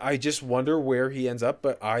 Mm-hmm. And I just wonder where he ends up,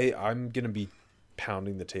 but I'm going to be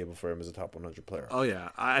pounding the table for him as a top 100 player. Oh yeah.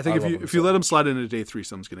 I think if you let him slide into day 3,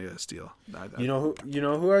 someone's going to get a steal. You know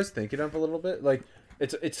who I was thinking of a little bit? Like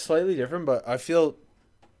it's slightly different, but I feel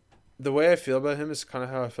the way I feel about him is kind of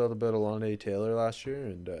how I felt about Alontae Taylor last year,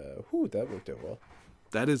 and that worked out well.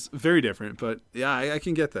 That is very different, but yeah, I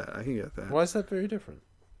can get that. Why is that very different?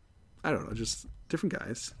 I don't know, just different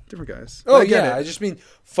guys. Oh yeah, I just mean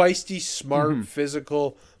feisty, smart,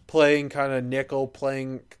 physical, playing kind of nickel,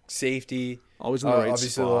 playing safety. Always in the right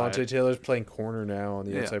obviously, spot. Alontae Taylor's playing corner now on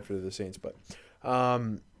the outside for the Saints, but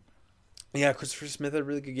Yeah, Christopher Smith had a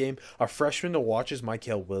really good game. A freshman to watch is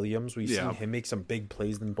Michael Williams. We've Yeah. seen him make some big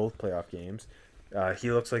plays in both playoff games.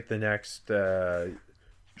 He looks like the next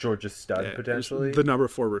Georgia stud, potentially. The number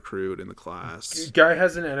 4 recruit in the class. Guy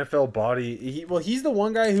has an NFL body. He's the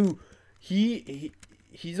one guy who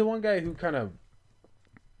he's the one guy who kind of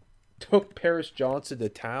took Paris Johnson to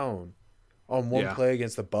town on one play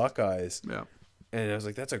against the Buckeyes. Yeah. And I was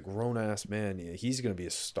like, that's a grown-ass man. Yeah, he's going to be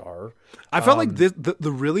a star. I felt like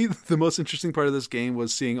the most interesting part of this game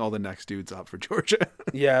was seeing all the next dudes up for Georgia.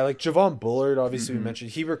 Yeah, like Javon Bullard, obviously we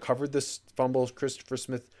mentioned. He recovered this fumble Christopher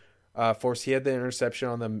Smith forced. He had the interception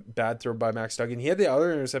on the bad throw by Max Duggan. He had the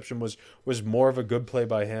other interception was more of a good play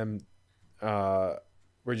by him where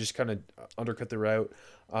he just kind of undercut the route.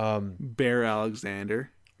 Bear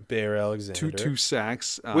Alexander. Two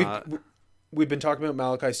sacks. We've been talking about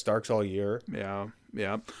Malachi Starks all year. Yeah.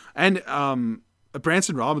 And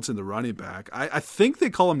Branson Robinson, the running back, I think they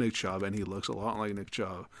call him Nick Chubb, and he looks a lot like Nick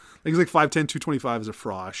Chubb. I think he's like 5'10", 225 as a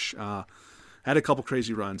frosh. Had a couple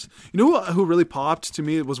crazy runs. You know who really popped to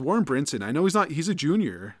me? It was Warren Brinson. I know he's a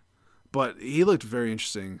junior, but he looked very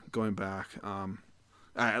interesting going back.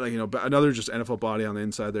 Another just NFL body on the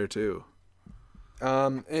inside there too.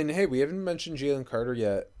 And hey, we haven't mentioned Jalen Carter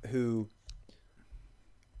yet, who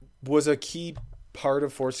was a key part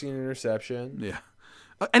of forcing an interception. Yeah.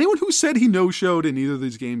 Anyone who said he no-showed in either of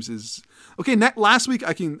these games is okay. Last week,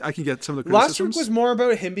 I can get some of the criticisms. Last week was more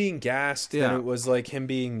about him being gassed than it was like him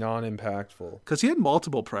being non-impactful. Because he had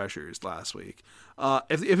multiple pressures last week.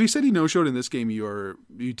 If he said he no-showed in this game, you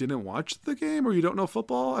didn't watch the game or you don't know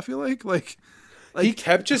football. I feel like he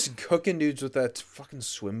kept just cooking dudes with that fucking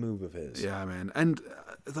swim move of his. Yeah, man, and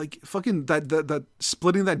fucking that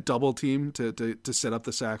splitting that double team to set up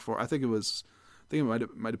the sack for. I think it might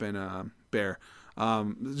have been Bear.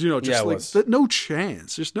 No chance. There's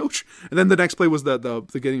no. And then the next play was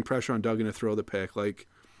the getting pressure on Duggan to throw the pick. Like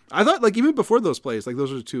I thought, like even before those plays, like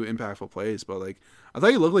those were 2 impactful plays. But like I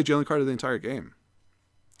thought he looked like Jalen Carter the entire game.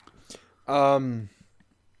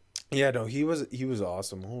 Yeah, no, he was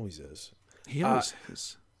awesome. Always is. He always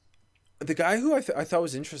is. The guy who I thought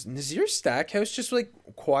was interesting, Nazir Stackhouse, just like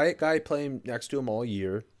quiet guy playing next to him all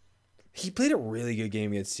year. He played a really good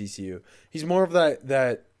game against TCU. He's more of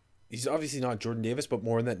that. He's obviously not Jordan Davis, but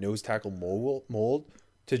more in that nose tackle mold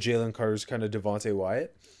to Jalen Carter's kind of Devontae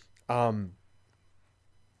Wyatt.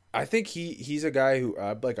 I think he's a guy who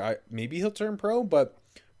maybe he'll turn pro, but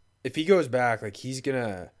if he goes back, like he's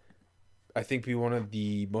gonna, I think, be one of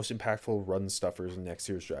the most impactful run stuffers in next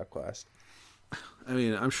year's draft class. I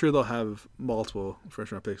mean, I'm sure they'll have multiple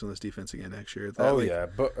first-round picks on this defense again next year. Yeah,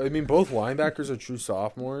 but I mean, both linebackers are true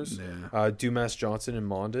sophomores. Yeah. Dumas Johnson and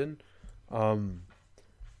Mondon.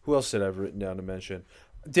 Who else did I have written down to mention?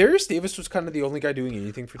 Darius Davis was kind of the only guy doing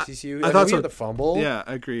anything for TCU. I thought he had the fumble. Yeah,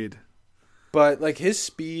 agreed. But like his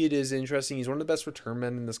speed is interesting. He's one of the best return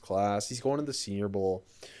men in this class. He's going to the Senior Bowl.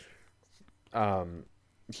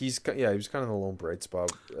 He was kind of the lone bright spot.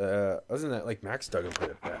 Other than that, like Max Duggan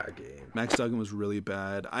played a bad game. Max Duggan was really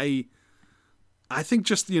bad. I think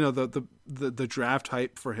just the draft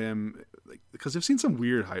hype for him, because I've seen some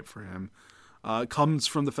weird hype for him, comes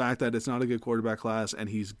from the fact that it's not a good quarterback class and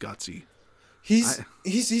he's gutsy. He's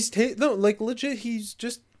legit. He's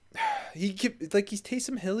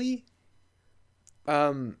Taysom Hilly.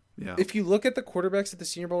 Yeah. If you look at the quarterbacks at the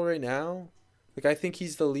Senior Bowl right now, like I think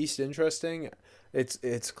he's the least interesting.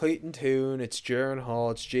 It's Clayton Tune, it's Jaron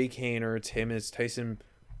Hall, it's Jake Haener, it's him, it's Tyson.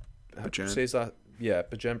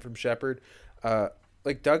 Bagent from Shepherd.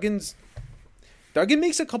 Duggan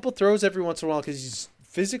makes a couple throws every once in a while because he's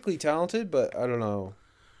physically talented, but I don't know.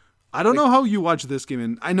 I don't know how you watch this game,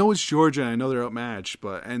 and I know it's Georgia, and I know they're outmatched,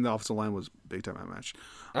 and the offensive line was big time outmatched.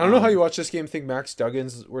 I don't know how you watch this game and think Max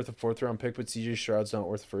Duggan's worth a 4th-round pick, but CJ Stroud's not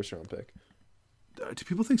worth a 1st-round pick. Do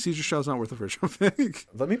people think CJ Stroud's not worth a 1st-round pick?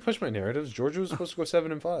 Let me push my narratives. Georgia was supposed to go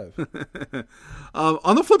 7-5.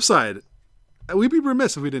 On the flip side, we'd be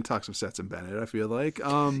remiss if we didn't talk some Stetson Bennett, I feel like.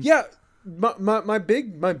 Yeah, my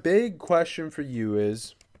big question for you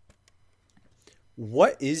is,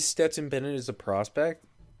 what is Stetson Bennett as a prospect?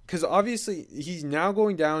 Because obviously he's now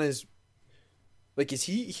going down as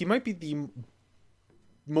he might be the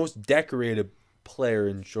most decorated player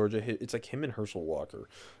in Georgia. It's like him and Herschel Walker,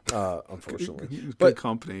 unfortunately. Good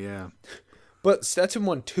company, yeah. But Stetson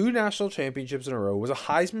won 2 national championships in a row, was a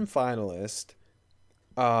Heisman finalist,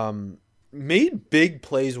 made big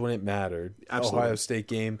plays when it mattered. Absolutely. Ohio State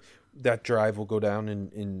game, that drive will go down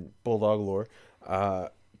in Bulldog lore.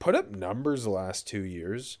 Put up numbers the last 2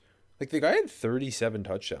 years. Like the guy had 37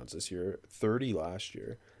 touchdowns this year, 30 last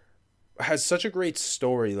year. Has such a great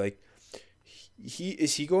story. Like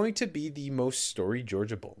is he going to be the most storied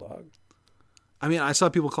Georgia Bulldog? I mean, I saw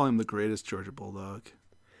people calling him the greatest Georgia Bulldog.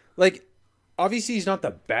 Like, obviously he's not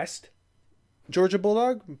the best Georgia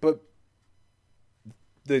Bulldog, but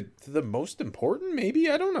the most important, maybe?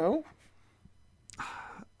 I don't know.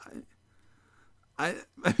 I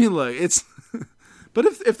mean, look, it's... But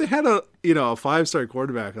if they had a 5-star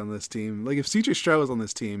quarterback on this team, like if CJ Stroud was on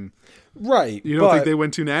this team, right? You don't think they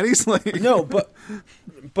win 2 natties? Like no,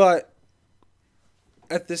 but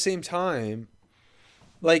at the same time,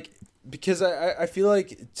 like because I feel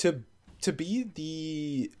like to be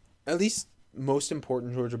the at least most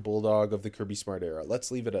important Georgia Bulldog of the Kirby Smart era. Let's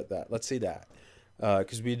leave it at that. Let's say that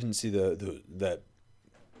because we didn't see that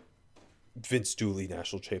Vince Dooley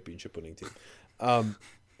national championship winning team.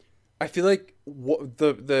 I feel like what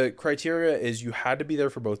the criteria is you had to be there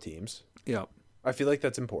for both teams. Yeah. I feel like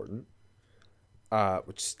that's important,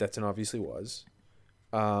 which Stetson obviously was.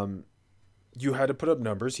 You had to put up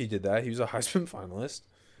numbers. He did that. He was a Heisman finalist.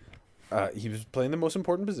 He was playing the most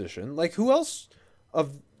important position. Like, who else who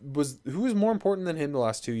was more important than him the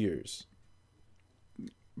last 2 years?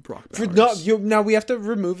 Brock Bowers. Now we have to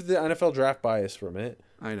remove the NFL draft bias from it.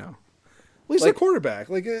 I know. Well, he's a quarterback.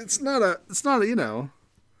 Like, it's not a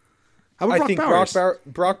How about Brock Bowers?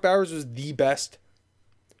 Brock Bowers was the best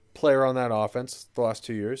player on that offense the last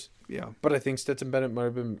 2 years. Yeah. But I think Stetson Bennett might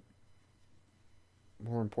have been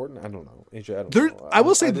more important. I don't know. AJ, I don't know. I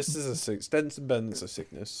will say this is Stetson Bennett's a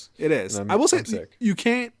sickness. It is. I will say you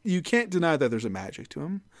can't deny that there's a magic to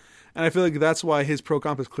him. And I feel like that's why his pro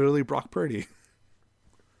comp is clearly Brock Purdy.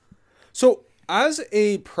 So, as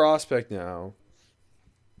a prospect now,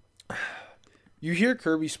 you hear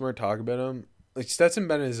Kirby Smart talk about him. Like, Stetson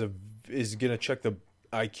Bennett is going to check the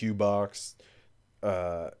IQ box.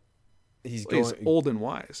 He's old and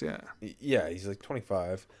wise, yeah. Yeah, he's like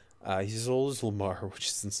 25. He's as old as Lamar, which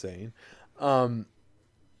is insane.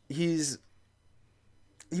 He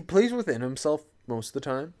plays within himself most of the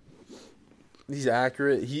time. He's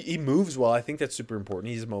accurate. He moves well. I think that's super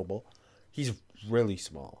important. He's mobile. He's really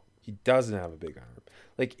small. He doesn't have a big arm.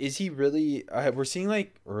 Like, is he really? We're seeing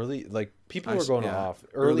like early, like people are going off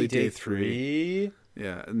early day 3.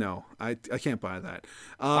 Yeah, no, I can't buy that.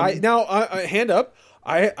 Hand up.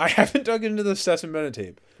 I haven't dug into the Stetson Bennett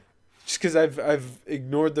tape, just because I've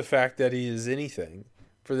ignored the fact that he is anything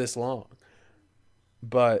for this long.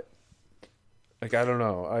 But like, I don't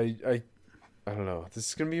know. I don't know. This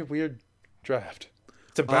is gonna be a weird draft.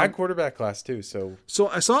 It's a bad quarterback class too. So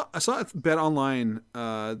I saw Bet Online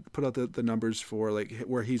put out the numbers for like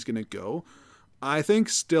where he's gonna go. I think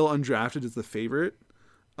still undrafted is the favorite.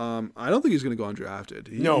 I don't think he's going to go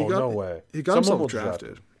undrafted. No way. He got himself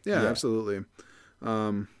drafted. Yeah, absolutely.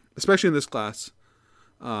 Especially in this class.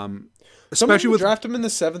 Especially with draft him in the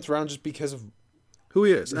 7th round just because of who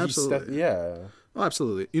he is. Absolutely. Oh,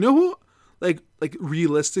 absolutely. You know who? Like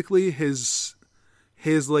realistically, his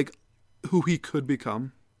like who he could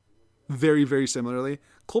become. Very, very similarly,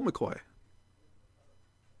 Colt McCoy.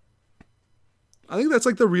 I think that's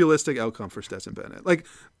like the realistic outcome for Stetson Bennett. Like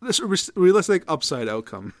this realistic upside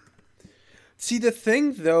outcome. See, the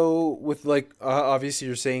thing though with like obviously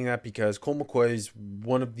you're saying that because Colt McCoy is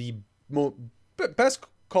one of the best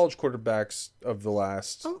college quarterbacks of the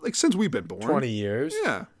last like since we've been born 20 years.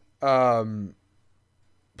 Yeah.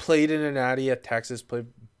 Played in a natty at Texas. Played.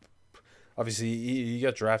 Obviously, he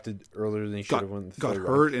got drafted earlier than he should have won. Got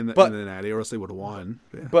hurt in the natty, or else they would have won.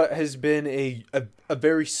 Yeah. But has been a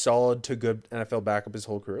very solid to good NFL backup his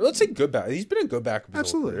whole career. Let's say good backup. He's been a good backup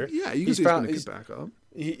his whole career. Yeah, you can say he's been a good backup.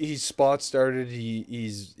 He's spot started.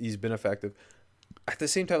 He's been effective. At the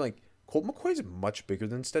same time, like Colt McCoy's much bigger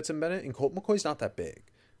than Stetson Bennett, and Colt McCoy's not that big.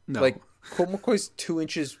 No, like Colt McCoy's 2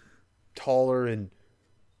 inches taller and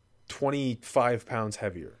 25 pounds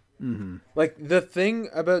heavier. Mm-hmm. Like the thing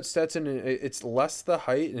about Stetson, it's less the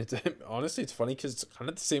height, and it's honestly it's funny because it's kind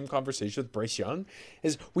of the same conversation with Bryce Young.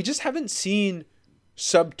 Is we just haven't seen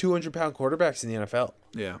sub 200-pound quarterbacks in the NFL.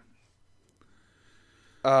 Yeah.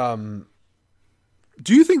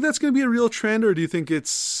 Do you think that's going to be a real trend, or do you think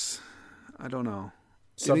it's I don't know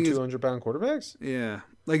sub 200-pound quarterbacks? Yeah,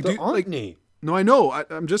 like there aren't any. No, I know.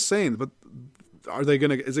 I'm just saying, but are they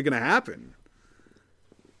gonna? Is it gonna happen?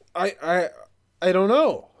 I don't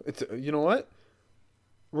know. It's you know what?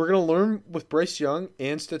 We're gonna learn with Bryce Young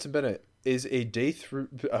and Stetson Bennett is a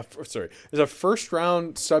is a first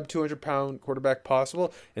round sub 200-pound quarterback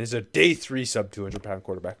possible, and is a day 3 sub 200-pound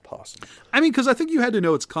quarterback possible. I mean, because I think you had to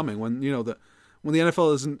know it's coming when the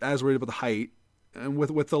NFL isn't as worried about the height, and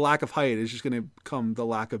with the lack of height, it's just gonna come the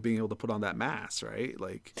lack of being able to put on that mass, right?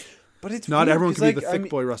 Like. But it's not weird, everyone can be the thick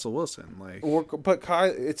boy boy Russell Wilson. Like,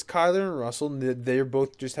 it's Kyler and Russell. And they're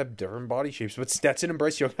both just have different body shapes. But Stetson and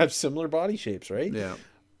Bryce Young have similar body shapes, right? Yeah.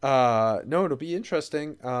 No, it'll be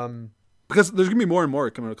interesting. Because there's gonna be more and more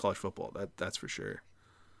coming out of college football. That's for sure.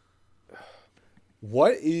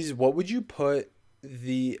 What would you put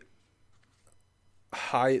the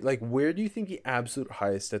high, like, where do you think the absolute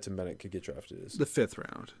highest Stetson Bennett could get drafted is? The 5th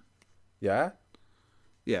round. Yeah?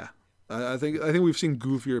 Yeah. I think we've seen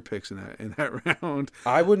goofier picks in that round.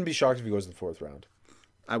 I wouldn't be shocked if he goes in the 4th round.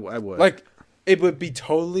 I would. Like, it would be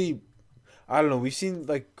totally, I don't know. We've seen,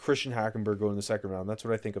 like, Christian Hackenberg go in the 2nd round. That's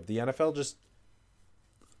what I think of. The NFL just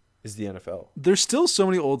is the NFL. There's still so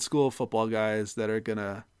many old school football guys that are going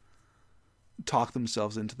to talk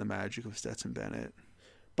themselves into the magic of Stetson Bennett.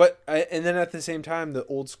 But, and then at the same time, the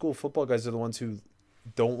old school football guys are the ones who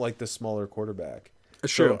don't like the smaller quarterback.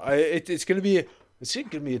 Sure. So it's going to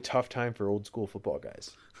be a tough time for old school football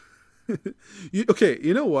guys. Okay,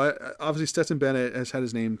 you know what? Obviously, Stetson Bennett has had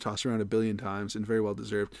his name tossed around a billion times and very well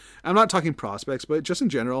deserved. I'm not talking prospects, but just in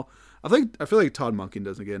general, I feel like Todd Monken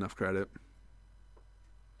doesn't get enough credit.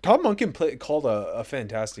 Todd Monken called a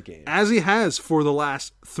fantastic game, as he has for the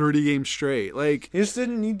last 30 games straight. Like, he just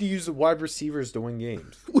didn't need to use the wide receivers to win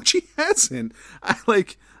games, which he hasn't.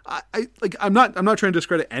 I'm not trying to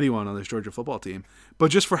discredit anyone on this Georgia football team, but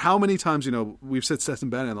just for how many times we've said Stetson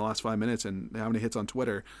Bennett in the last 5 minutes and how many hits on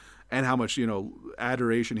Twitter and how much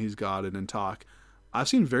adoration he's gotten and talk, I've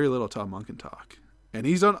seen very little Todd Monken talk, and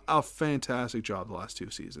he's done a fantastic job the last 2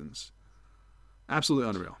 seasons. Absolutely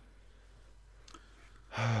unreal.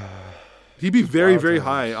 He'd be very, very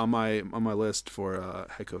high on my list for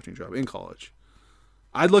a head coaching job in college.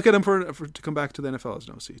 I'd look at him for to come back to the NFL as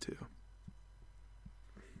an OC too.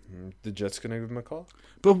 The Jets gonna give him a call,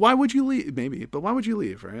 but why would you leave? Maybe, but why would you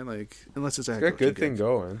leave? Right? Like, unless it's a good thing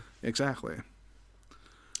going. Exactly.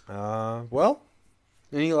 Well,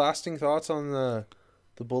 any lasting thoughts on the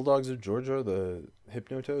Bulldogs of Georgia, the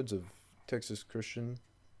Hypnotoads of Texas Christian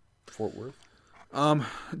Fort Worth?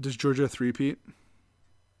 Does Georgia three-peat?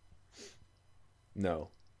 No.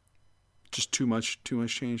 Just too much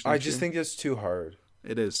change. I just think it's too hard.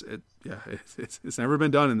 It is. It's never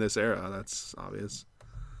been done in this era. That's obvious.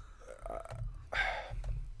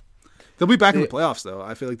 They'll be back in the playoffs, though.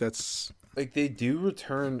 I feel like that's like they do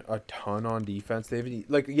return a ton on defense. I think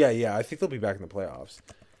they'll be back in the playoffs.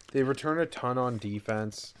 They return a ton on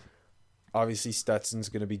defense. Obviously, Stetson's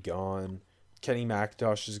going to be gone. Kenny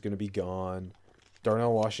McIntosh is going to be gone.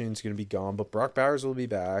 Darnell Washington's going to be gone, but Brock Bowers will be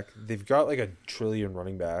back. They've got like a trillion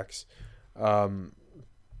running backs. I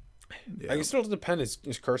guess it'll depend. Is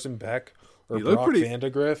Carson Beck or Brock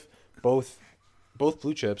Vandegrift both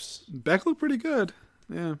blue chips? Beck looked pretty good.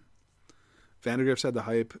 Yeah, Vandegrift's had the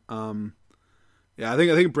hype. I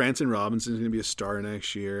think Branson Robinson's going to be a star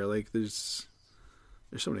next year. Like there's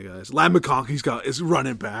so many guys. Lam McConkey's is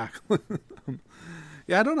running back.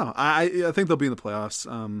 I don't know. I think they'll be in the playoffs.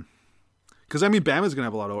 Because Bama's gonna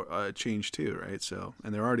have a lot of change too, right? So,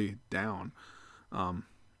 and they're already down. I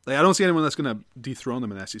don't see anyone that's gonna dethrone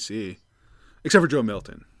them in the SEC, except for Joe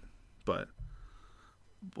Milton. But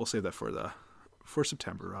we'll save that for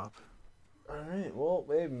September, Rob. All right. Well,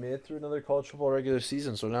 we made it through another college football regular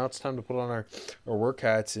season, so now it's time to put on our work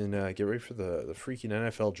hats and get ready for the freaking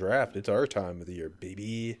NFL draft. It's our time of the year,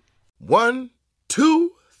 baby. 1,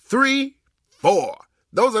 2, 3, 4.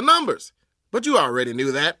 Those are numbers, but you already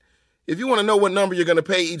knew that. If you want to know what number you're going to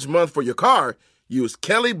pay each month for your car, use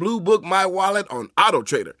Kelley Blue Book My Wallet on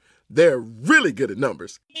AutoTrader. They're really good at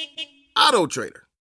numbers. AutoTrader.